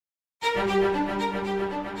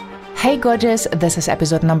Hey gorgeous, this is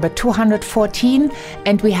episode number 214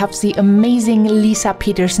 and we have the amazing Lisa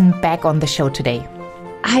Peterson back on the show today.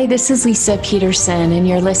 Hi, this is Lisa Peterson and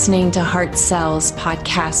you're listening to Heart Cells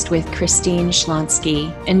podcast with Christine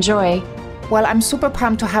Schlonsky. Enjoy. Well, I'm super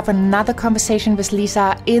pumped to have another conversation with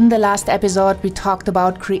Lisa. In the last episode, we talked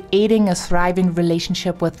about creating a thriving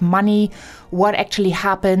relationship with money, what actually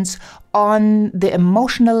happens on the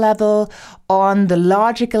emotional level, on the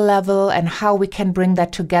logical level, and how we can bring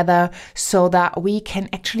that together so that we can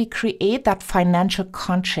actually create that financial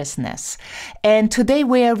consciousness. And today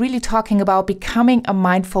we are really talking about becoming a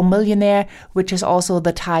mindful millionaire, which is also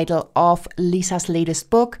the title of Lisa's latest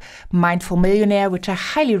book, Mindful Millionaire, which I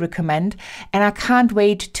highly recommend. And I can't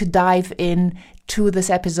wait to dive in to this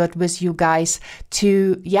episode with you guys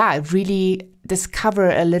to, really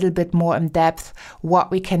discover a little bit more in depth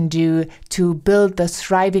what we can do to build the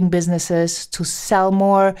thriving businesses, to sell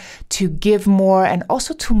more, to give more, and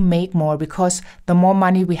also to make more, because the more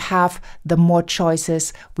money we have, the more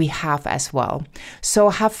choices we have as well. So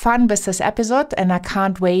have fun with this episode, and I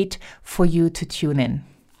can't wait for you to tune in.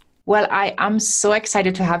 Well, I am so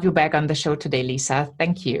excited to have you back on the show today, Lisa.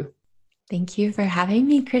 Thank you. Thank you for having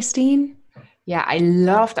me, Christine. Yeah, I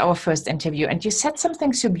loved our first interview, and you said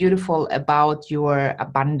something so beautiful about your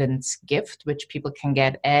abundance gift, which people can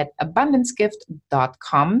get at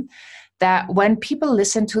abundancegift.com, that when people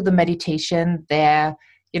listen to the meditation, there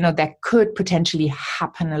could potentially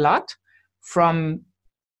happen a lot, from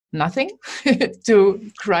nothing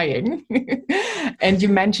to crying. And you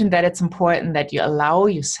mentioned that it's important that you allow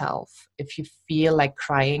yourself, if you feel like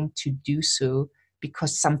crying, to do so,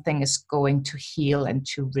 because something is going to heal and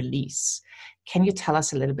to release. Can you tell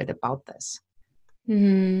us a little bit about this?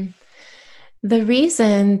 The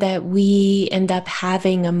reason that we end up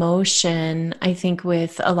having emotion, I think,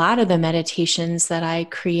 with a lot of the meditations that I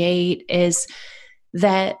create is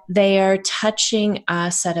that they are touching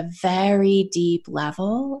us at a very deep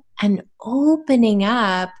level and opening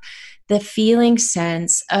up the feeling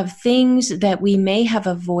sense of things that we may have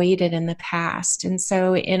avoided in the past. And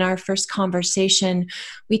so in our first conversation,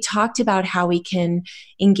 we talked about how we can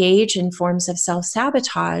engage in forms of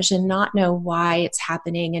self-sabotage and not know why it's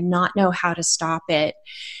happening and not know how to stop it.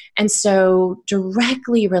 And so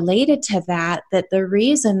directly related to that the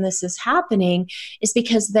reason this is happening is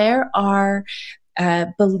because there are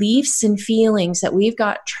beliefs and feelings that we've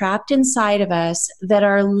got trapped inside of us that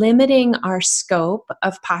are limiting our scope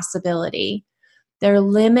of possibility. They're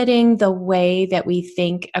limiting the way that we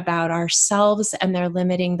think about ourselves, and they're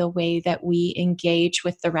limiting the way that we engage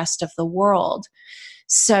with the rest of the world.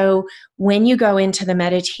 So when you go into the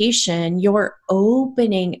meditation, you're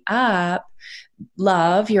opening up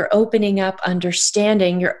love, you're opening up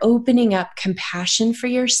understanding, you're opening up compassion for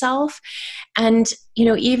yourself. And,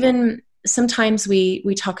 even sometimes we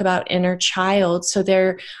talk about inner child. So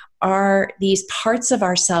there are these parts of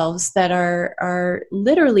ourselves that are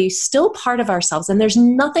literally still part of ourselves, and there's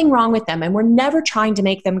nothing wrong with them, and we're never trying to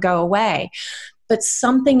make them go away. But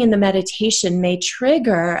something in the meditation may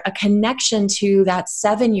trigger a connection to that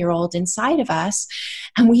 7-year-old inside of us,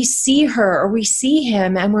 and we see her or we see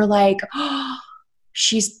him, and we're like, oh,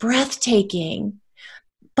 she's breathtaking.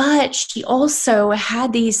 But she also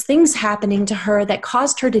had these things happening to her that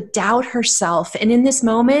caused her to doubt herself. And in this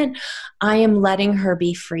moment, I am letting her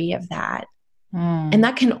be free of that. And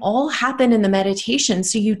that can all happen in the meditation.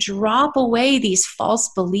 So you drop away these false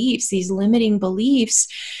beliefs, these limiting beliefs,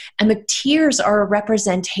 and the tears are a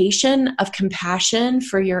representation of compassion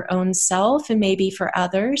for your own self and maybe for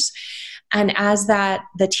others. And as the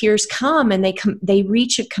tears come and they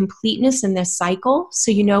reach a completeness in this cycle.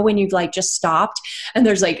 So when you've just stopped and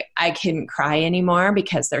there's I couldn't cry anymore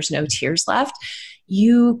because there's no tears left.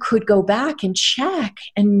 You could go back and check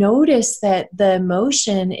and notice that the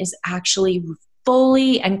emotion is actually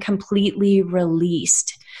fully and completely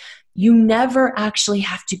released. You never actually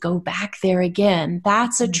have to go back there again.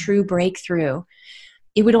 That's a true breakthrough.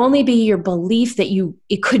 It would only be your belief that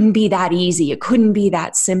it couldn't be that easy. It couldn't be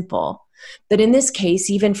that simple. But in this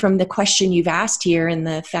case, even from the question you've asked here and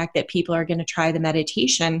the fact that people are going to try the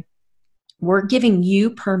meditation, we're giving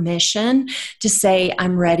you permission to say,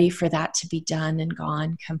 I'm ready for that to be done and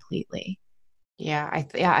gone completely. Yeah,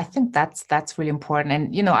 I think that's really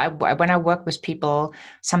important. And when I work with people,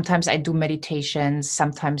 sometimes I do meditations,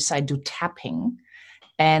 sometimes I do tapping,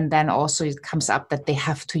 and then also it comes up that they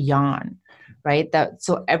have to yawn, right?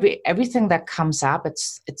 So everything that comes up,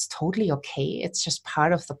 it's totally okay. It's just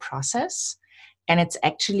part of the process. And it's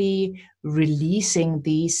actually releasing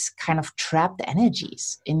these kind of trapped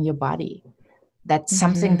energies in your body. That's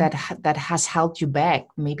something that has held you back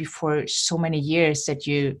maybe for so many years that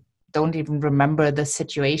you don't even remember the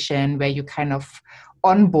situation where you kind of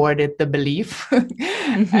onboarded the belief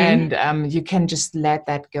and you can just let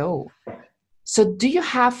that go. So do you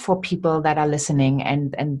have, for people that are listening,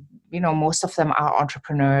 and most of them are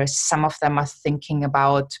entrepreneurs, some of them are thinking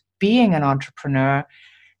about being an entrepreneur,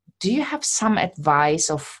 do you have some advice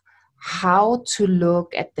of how to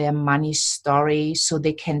look at their money story so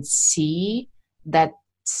they can see that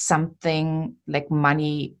something like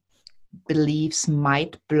money beliefs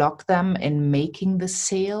might block them in making the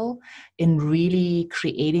sale, in really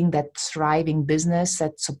creating that thriving business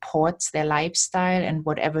that supports their lifestyle and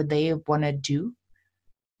whatever they want to do?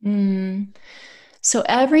 So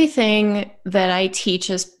everything that I teach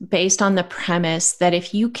is based on the premise that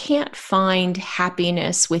if you can't find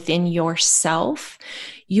happiness within yourself,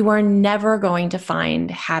 you are never going to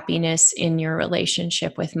find happiness in your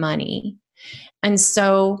relationship with money. And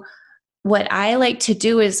so what I like to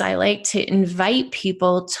do is I like to invite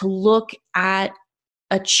people to look at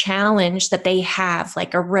a challenge that they have,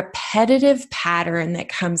 like a repetitive pattern that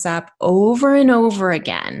comes up over and over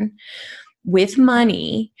again with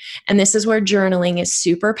money. And this is where journaling is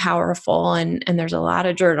super powerful. And there's a lot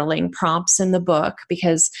of journaling prompts in the book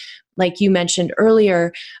because, like you mentioned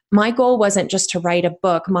earlier, my goal wasn't just to write a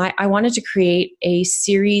book. I wanted to create a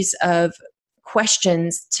series of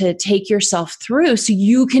questions to take yourself through so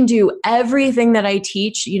you can do everything that I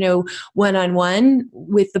teach, one-on-one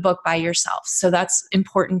with the book by yourself. So that's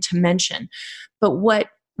important to mention. But what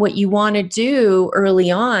you want to do early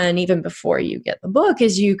on, even before you get the book,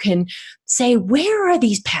 is you can say, where are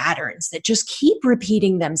these patterns that just keep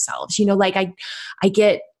repeating themselves? Like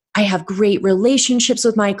I have great relationships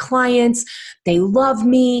with my clients. They love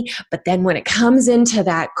me. But then when it comes into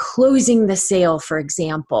that closing the sale, for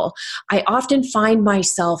example, I often find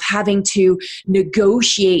myself having to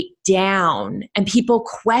negotiate down and people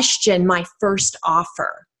question my first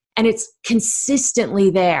offer. And it's consistently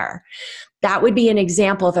there. That would be an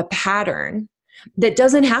example of a pattern that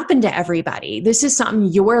doesn't happen to everybody. This is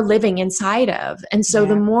something you're living inside of. And so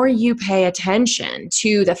the more you pay attention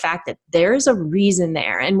to the fact that there's a reason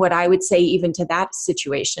there, and what I would say even to that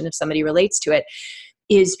situation, if somebody relates to it,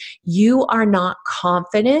 is you are not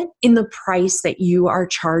confident in the price that you are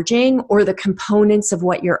charging or the components of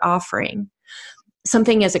what you're offering.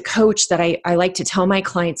 Something as a coach that I like to tell my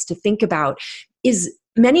clients to think about is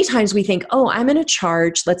many times we think, oh, I'm going to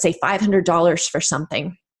charge, let's say $500 for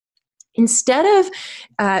something. Instead of,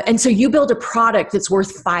 and so you build a product that's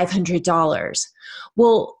worth $500.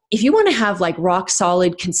 Well, if you want to have like rock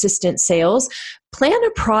solid, consistent sales, plan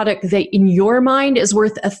a product that in your mind is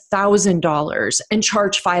worth $1,000 and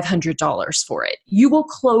charge $500 for it. You will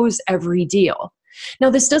close every deal. Now,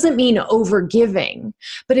 this doesn't mean overgiving,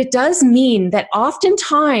 but it does mean that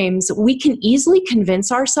oftentimes we can easily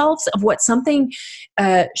convince ourselves of what something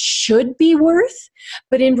should be worth,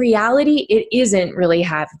 but in reality, it isn't really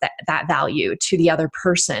have that value to the other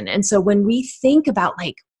person. And so when we think about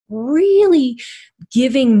like really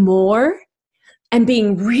giving more and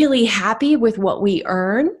being really happy with what we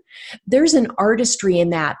earn, there's an artistry in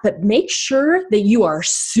that, but make sure that you are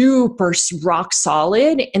super rock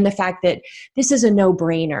solid in the fact that this is a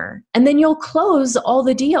no-brainer. And then you'll close all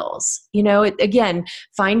the deals. Again,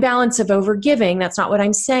 fine balance of overgiving. That's not what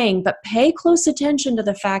I'm saying, but pay close attention to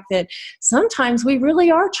the fact that sometimes we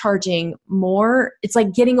really are charging more. It's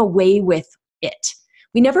like getting away with it.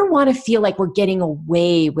 We never want to feel like we're getting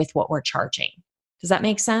away with what we're charging. Does that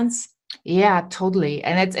make sense? Yeah, totally.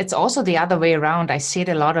 And it's also the other way around. I see it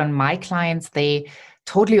a lot on my clients. They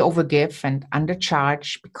totally overgive and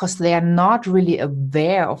undercharge because they are not really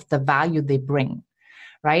aware of the value they bring,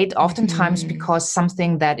 right? Oftentimes because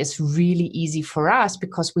something that is really easy for us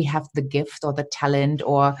because we have the gift or the talent,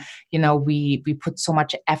 or, we put so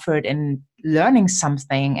much effort in learning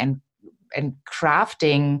something and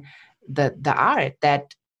crafting the art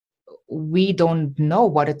that we don't know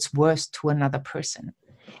what it's worth to another person.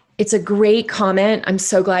 It's a great comment. I'm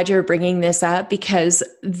so glad you're bringing this up because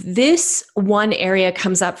this one area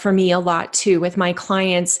comes up for me a lot too with my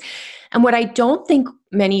clients. And what I don't think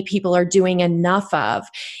many people are doing enough of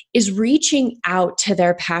is reaching out to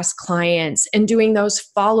their past clients and doing those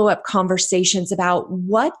follow-up conversations about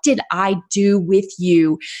what did I do with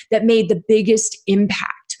you that made the biggest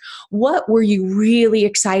impact? What were you really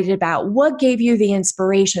excited about? What gave you the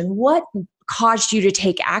inspiration? What caused you to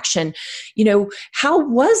take action? How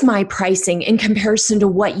was my pricing in comparison to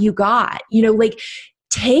what you got?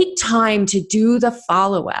 Take time to do the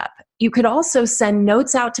follow-up. You could also send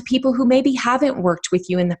notes out to people who maybe haven't worked with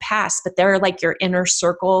you in the past, but they're like your inner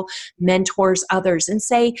circle mentors, others, and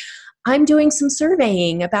say, I'm doing some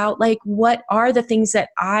surveying about like what are the things that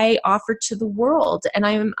I offer to the world, and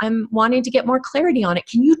I'm wanting to get more clarity on it.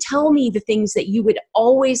 Can you tell me the things that you would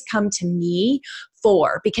always come to me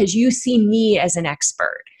for because you see me as an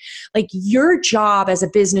expert? Like, your job as a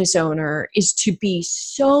business owner is to be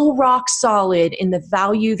so rock solid in the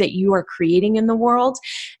value that you are creating in the world.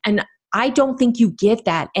 And I don't think you get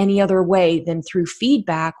that any other way than through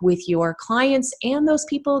feedback with your clients and those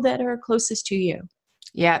people that are closest to you.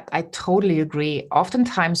 Yeah, I totally agree.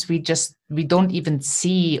 Oftentimes we don't even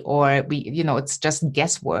see, or it's just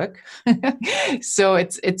guesswork. So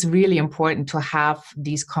it's really important to have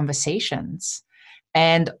these conversations.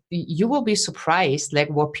 And you will be surprised, like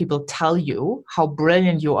what people tell you, how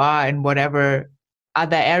brilliant you are in whatever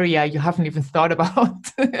other area you haven't even thought about.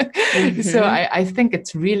 So I think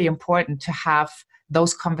it's really important to have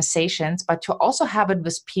those conversations, but to also have it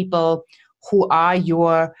with people who are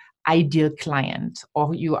your ideal client,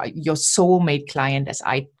 or your soulmate client, as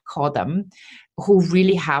I call them, who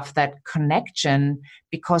really have that connection.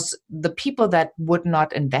 Because the people that would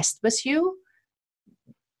not invest with you,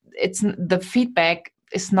 the feedback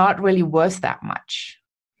is not really worth that much.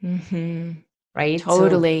 Right?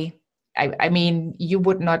 Totally. So, I mean, you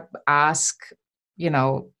would not ask,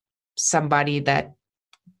 somebody that,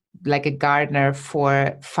 like a gardener,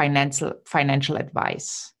 for financial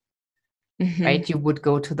advice. Right? You would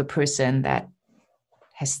go to the person that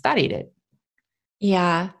has studied it.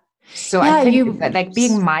 Yeah. So I think that, like,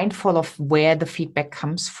 being mindful of where the feedback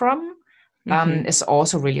comes from is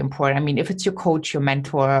also really important. I mean, if it's your coach, your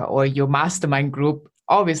mentor, or your mastermind group,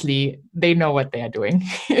 obviously they know what they are doing.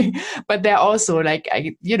 But they're also like,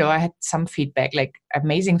 I had some feedback, like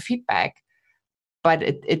amazing feedback, but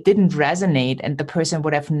it didn't resonate, and the person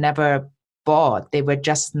would have never bought. They were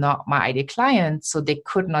just not my ideal client, so they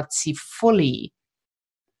could not see fully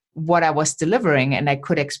what I was delivering. And I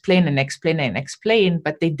could explain and explain and explain,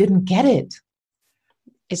 but they didn't get it.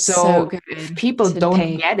 It's so good. If people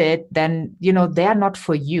don't get it, then, they're not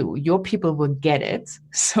for you. Your people will get it.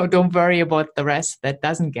 So don't worry about the rest that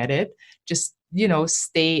doesn't get it. Just,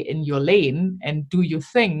 stay in your lane and do your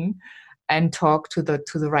thing and talk to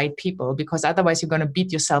the right people, because otherwise you're going to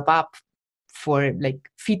beat yourself up for like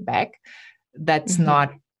feedback that's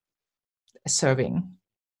not serving.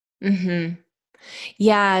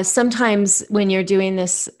 Yeah, sometimes when you're doing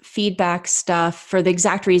this feedback stuff, for the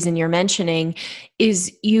exact reason you're mentioning,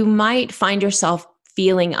 is you might find yourself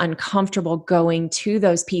feeling uncomfortable going to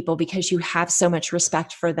those people because you have so much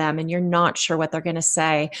respect for them and you're not sure what they're going to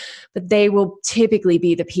say. But they will typically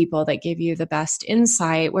be the people that give you the best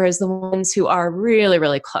insight, whereas the ones who are really,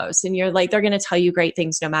 really close and you're like, they're going to tell you great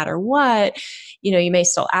things no matter what, you may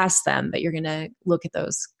still ask them, but you're going to look at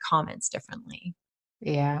those comments differently.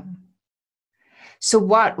 Yeah. So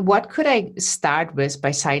what could I start with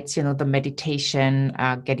besides, the meditation,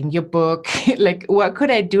 getting your book? Like, what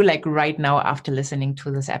could I do, like, right now after listening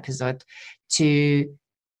to this episode to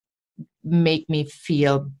make me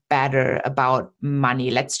feel better about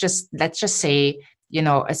money? Let's just say,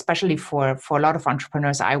 especially for a lot of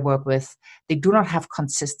entrepreneurs I work with, they do not have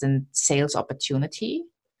consistent sales opportunity.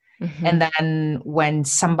 And then when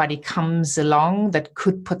somebody comes along that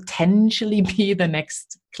could potentially be the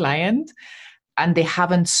next client, and they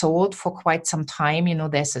haven't sold for quite some time,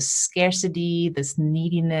 there's a scarcity, this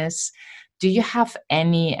neediness. Do you have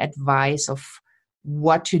any advice of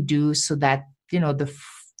what to do so that, the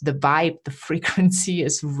vibe, the frequency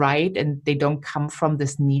is right and they don't come from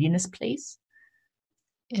this neediness place?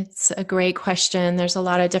 It's a great question. There's a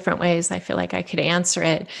lot of different ways I feel like I could answer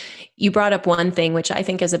it. You brought up one thing, which I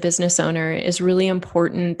think as a business owner is really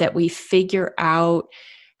important, that we figure out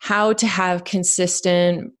how to have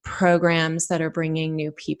consistent programs that are bringing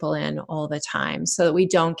new people in all the time so that we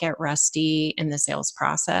don't get rusty in the sales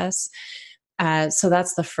process. So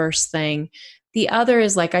that's the first thing. The other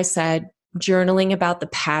is, like I said, journaling about the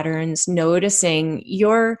patterns, noticing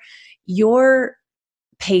your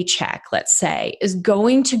paycheck, let's say, is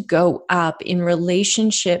going to go up in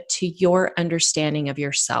relationship to your understanding of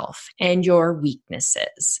yourself and your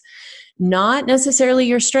weaknesses. Not necessarily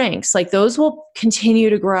your strengths, like those will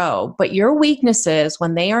continue to grow, but your weaknesses,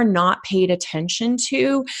 when they are not paid attention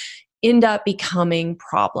to, end up becoming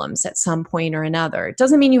problems at some point or another. It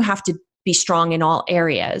doesn't mean you have to be strong in all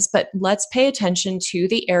areas, but let's pay attention to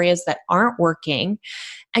the areas that aren't working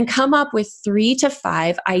and come up with 3 to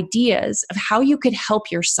 5 ideas of how you could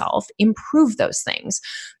help yourself improve those things.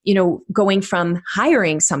 Going from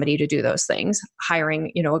hiring somebody to do those things,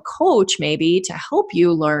 hiring, a coach maybe to help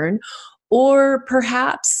you learn, or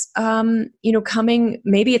perhaps,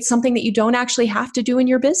 maybe it's something that you don't actually have to do in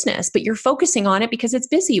your business, but you're focusing on it because it's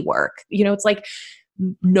busy work. It's like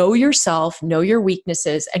know yourself, know your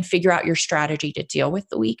weaknesses, and figure out your strategy to deal with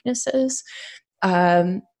the weaknesses.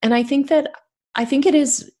 And I think it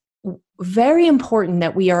is very important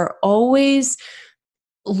that we are always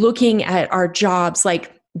looking at our jobs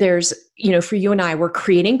like there's, for you and I, we're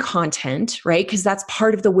creating content, right? Because that's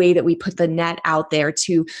part of the way that we put the net out there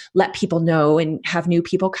to let people know and have new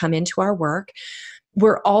people come into our work.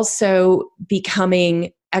 We're also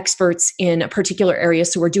becoming experts in a particular area.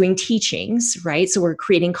 So we're doing teachings, right? So we're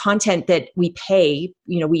creating content that we pay,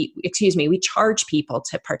 we charge people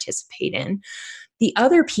to participate in. The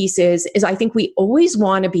other piece is I think we always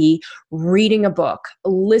want to be reading a book,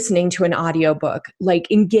 listening to an audiobook, like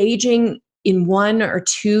engaging in one or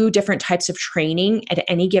two different types of training at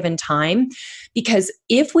any given time. Because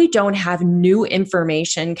if we don't have new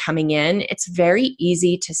information coming in, it's very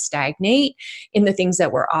easy to stagnate in the things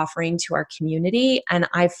that we're offering to our community. And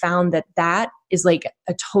I've found that is like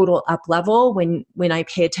a total up level when I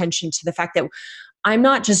pay attention to the fact that I'm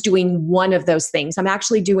not just doing one of those things. I'm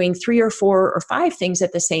actually doing 3 or 4 or 5 things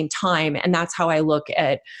at the same time. And that's how I look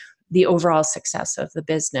at the overall success of the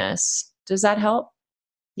business. Does that help?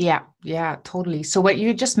 Yeah, totally. So what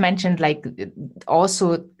you just mentioned, like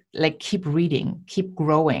also like keep reading, keep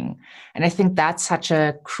growing. And I think that's such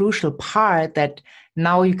a crucial part that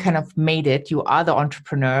now you kind of made it. You are the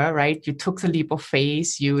entrepreneur, right? You took the leap of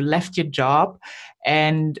faith, you left your job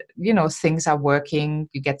and, things are working.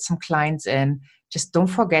 You get some clients in. Just don't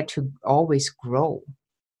forget to always grow.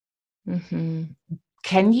 Mm-hmm.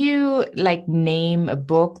 Can you name a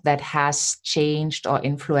book that has changed or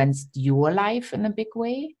influenced your life in a big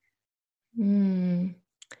way?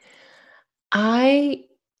 I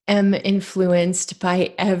am influenced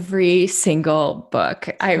by every single book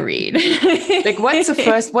I read. What's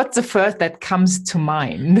the first that comes to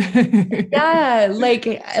mind? Yeah,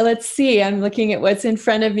 let's see. I'm looking at what's in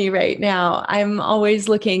front of me right now. I'm always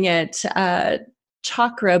looking at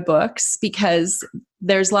chakra books because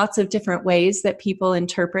there's lots of different ways that people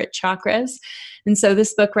interpret chakras. And so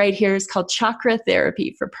this book right here is called Chakra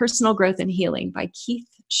Therapy for Personal Growth and Healing by Keith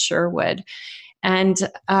Sherwood. And,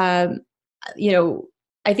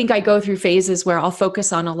 I think I go through phases where I'll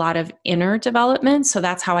focus on a lot of inner development. So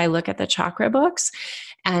that's how I look at the chakra books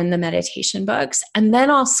and the meditation books. And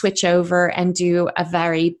then I'll switch over and do a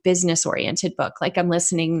very business-oriented book. Like I'm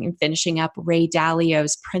listening and finishing up Ray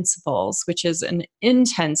Dalio's Principles, which is an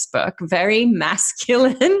intense book, very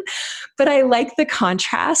masculine. But I like the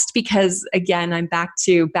contrast because, again, I'm back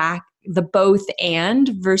the both and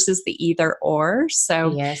versus the either or.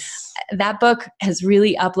 So yes, that book has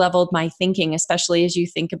really up-leveled my thinking, especially as you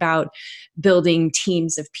think about building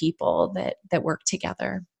teams of people that work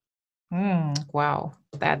together. Wow.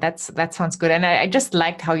 That sounds good. And I just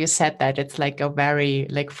liked how you said that. It's like a very,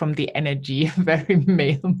 from the energy, very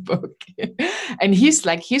male book. And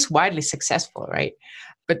he's widely successful, right?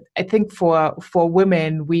 But I think for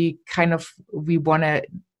women, we want to,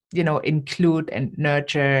 include and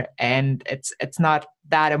nurture, and it's not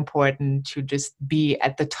that important to just be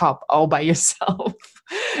at the top all by yourself.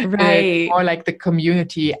 Right. It's more like the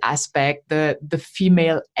community aspect, the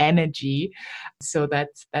female energy. So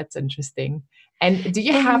that's interesting. And do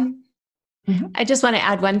you have... I just want to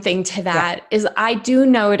add one thing to that is I do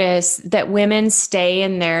notice that women stay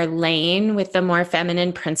in their lane with the more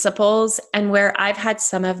feminine principles. And where I've had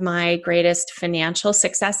some of my greatest financial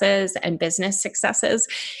successes and business successes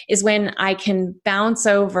is when I can bounce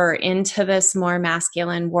over into this more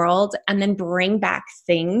masculine world and then bring back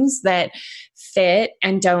things that fit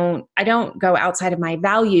and I don't go outside of my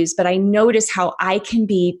values, but I notice how I can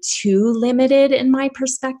be too limited in my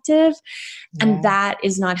perspective. Yeah. And that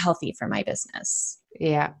is not healthy for my business.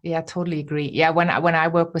 Yeah, totally agree. Yeah, when I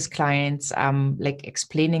work with clients,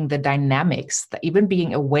 explaining the dynamics, even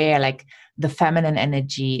being aware, the feminine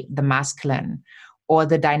energy, the masculine, or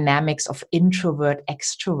the dynamics of introvert,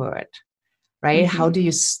 extrovert, right? Mm-hmm. How do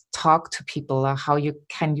you talk to people? Or how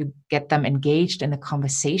can you get them engaged in a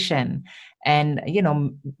conversation and,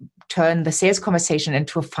 turn the sales conversation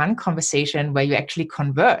into a fun conversation where you actually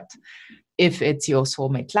convert? If it's your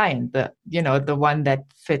soulmate client, the one that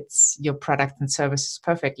fits your product and services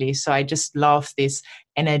perfectly. So I just love this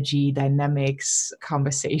energy dynamics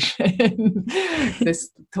conversation. This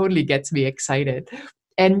totally gets me excited.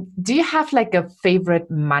 And do you have a favorite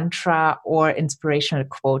mantra or inspirational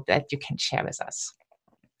quote that you can share with us?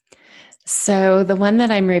 So the one that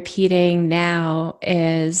I'm repeating now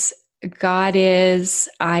is, God is,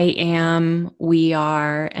 I am, we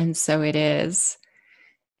are, and so it is.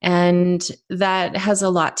 And that has a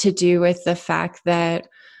lot to do with the fact that,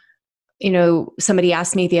 somebody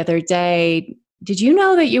asked me the other day, did you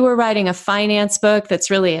know that you were writing a finance book that's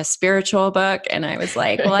really a spiritual book? And I was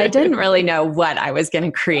like, well, I didn't really know what I was going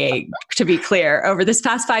to create, to be clear. Over this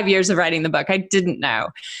past 5 years of writing the book, I didn't know.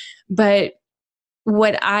 But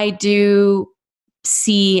what I do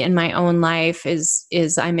see in my own life is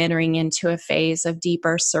I'm entering into a phase of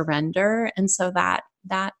deeper surrender. And so that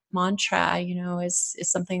mantra, is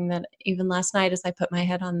something that even last night as I put my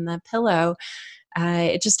head on the pillow,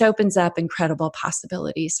 it just opens up incredible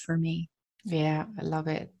possibilities for me. Yeah, I love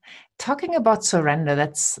it. Talking about surrender,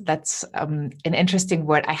 that's an interesting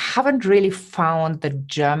word. I haven't really found the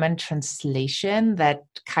German translation that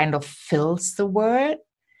kind of fills the word.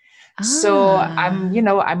 So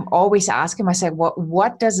I'm always asking myself,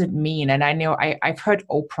 what does it mean? And I know I've heard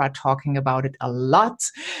Oprah talking about it a lot,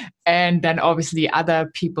 and then obviously other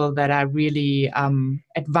people that are really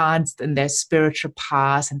advanced in their spiritual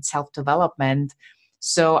path and self-development.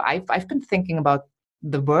 So I've been thinking about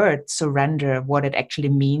the word surrender, what it actually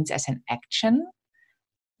means as an action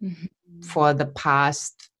for the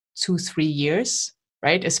past 2-3 years.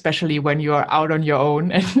 Right? Especially when you're out on your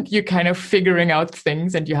own and you're kind of figuring out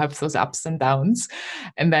things and you have those ups and downs.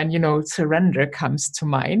 And then, surrender comes to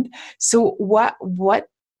mind. So what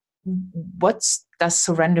does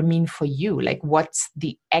surrender mean for you? Like, what's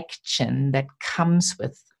the action that comes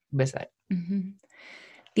with it? Mm-hmm.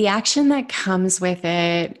 The action that comes with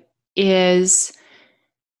it is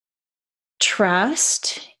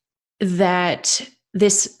trust that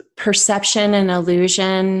this perception and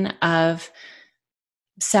illusion of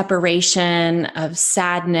separation, of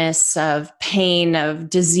sadness, of pain, of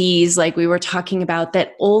disease, like we were talking about,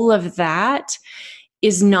 that all of that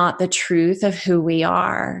is not the truth of who we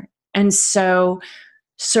are. And so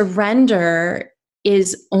surrender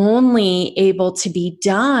is only able to be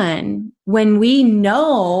done when we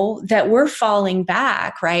know that we're falling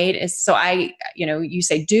back, right? So you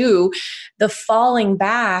say do the falling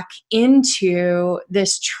back into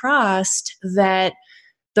this trust that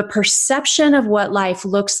the perception of what life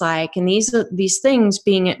looks like, and these things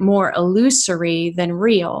being more illusory than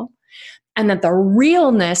real, and that the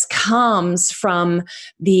realness comes from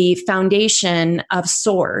the foundation of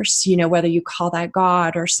source, whether you call that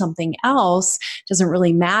God or something else, doesn't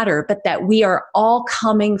really matter, but that we are all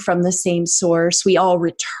coming from the same source. We all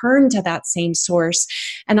return to that same source.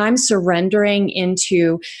 And I'm surrendering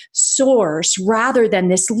into source rather than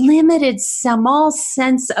this limited, small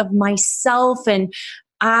sense of myself and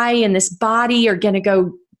I and this body are going to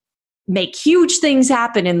go make huge things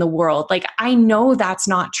happen in the world. Like, I know that's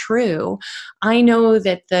not true. I know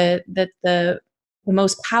that the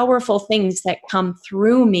most powerful things that come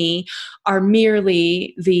through me are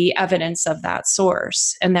merely the evidence of that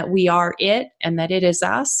source, and that we are it and that it is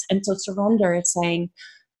us. And so surrender is saying,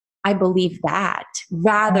 I believe that,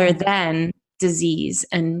 rather than disease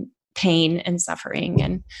and pain and suffering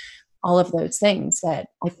and all of those things that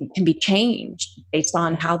I think can be changed based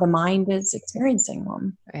on how the mind is experiencing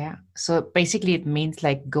them. Yeah. So basically it means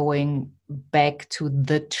like going back to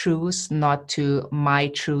the truth, not to my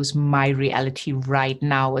truth, my reality right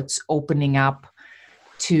now. It's opening up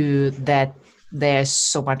to that there's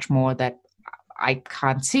so much more that I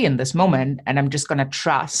can't see in this moment. And I'm just going to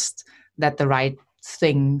trust that the right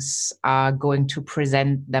things are going to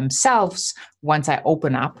present themselves once I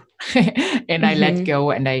open up and I let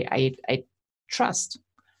go and I trust.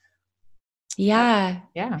 Yeah.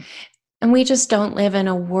 Yeah. And we just don't live in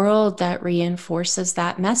a world that reinforces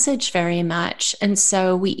that message very much. And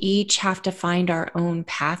so we each have to find our own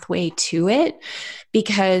pathway to it,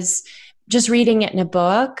 because just reading it in a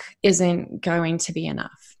book isn't going to be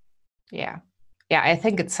enough. Yeah. Yeah, I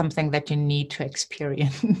think it's something that you need to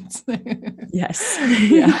experience. Yes.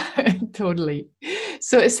 Yeah, totally.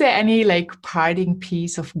 So is there any parting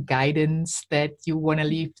piece of guidance that you want to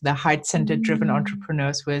leave the heart-centered driven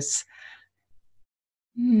entrepreneurs with?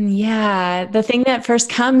 Yeah, the thing that first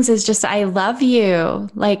comes is just, I love you.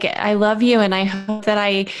 I love you. And I hope that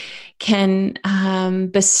I can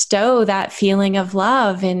bestow that feeling of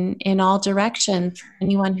love in all directions for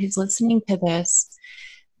anyone who's listening to this.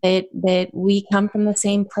 That we come from the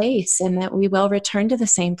same place and that we will return to the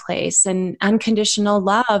same place. And unconditional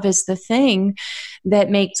love is the thing that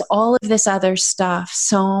makes all of this other stuff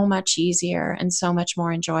so much easier and so much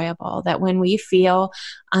more enjoyable. That when we feel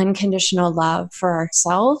unconditional love for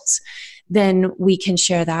ourselves, then we can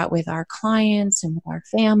share that with our clients and with our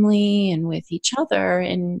family and with each other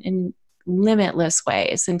in limitless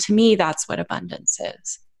ways. And to me, that's what abundance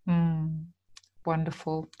is.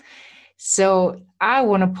 Wonderful. So I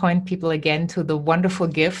want to point people again to the wonderful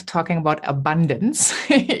gift talking about abundance,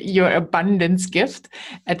 your abundance gift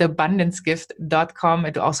at abundancegift.com.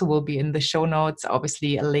 It also will be in the show notes,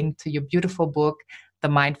 obviously a link to your beautiful book, The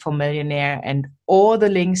Mindful Millionaire, and all the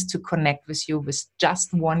links to connect with you with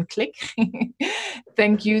just one click.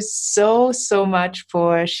 Thank you so much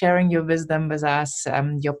for sharing your wisdom with us,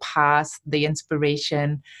 your path, the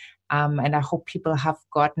inspiration. And I hope people have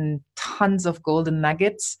gotten tons of golden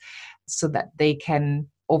nuggets so that they can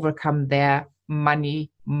overcome their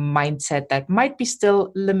money mindset that might be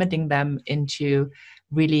still limiting them into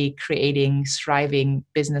really creating thriving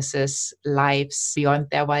businesses, lives beyond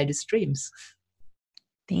their wildest dreams.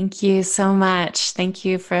 Thank you so much. Thank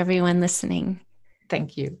you for everyone listening.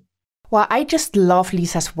 Thank you. Well, I just love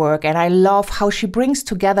Lisa's work, and I love how she brings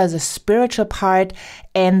together the spiritual part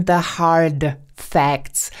and the hard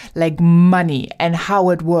facts like money and how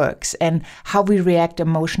it works and how we react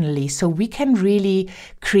emotionally. So we can really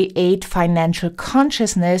create financial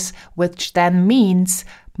consciousness, which then means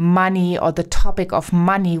money, or the topic of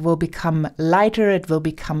money, will become lighter. It will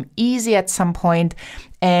become easy at some point.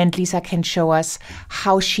 And Lisa can show us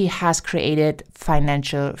how she has created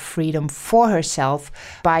financial freedom for herself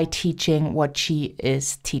by teaching what she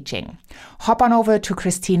is teaching. Hop on over to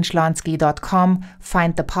christineschlonski.com,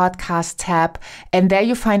 find the podcast tab, and there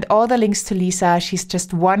you find all the links to Lisa. She's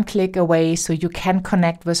just one click away, so you can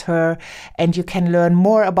connect with her and you can learn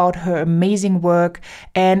more about her amazing work.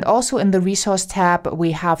 And also in the resource tab,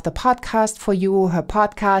 we have the podcast for you, her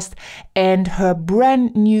podcast, and her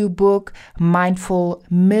brand new book, Mindful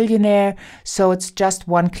Millionaire. So it's just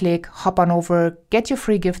one click. Hop on over, get your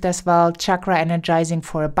free gift as well, Chakra Energizing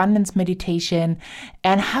for Abundance Meditation,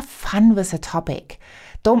 and have fun with the topic.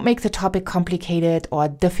 Don't make the topic complicated or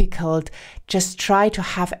difficult. Just try to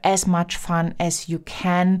have as much fun as you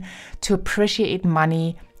can, to appreciate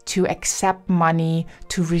money, to accept money,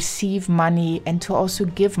 to receive money, and to also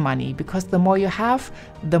give money, because the more you have,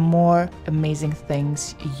 the more amazing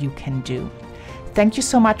things you can do. Thank you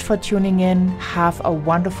so much for tuning in. Have a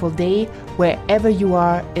wonderful day wherever you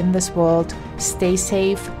are in this world. Stay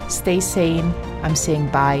safe, stay sane. I'm saying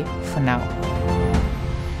bye for now.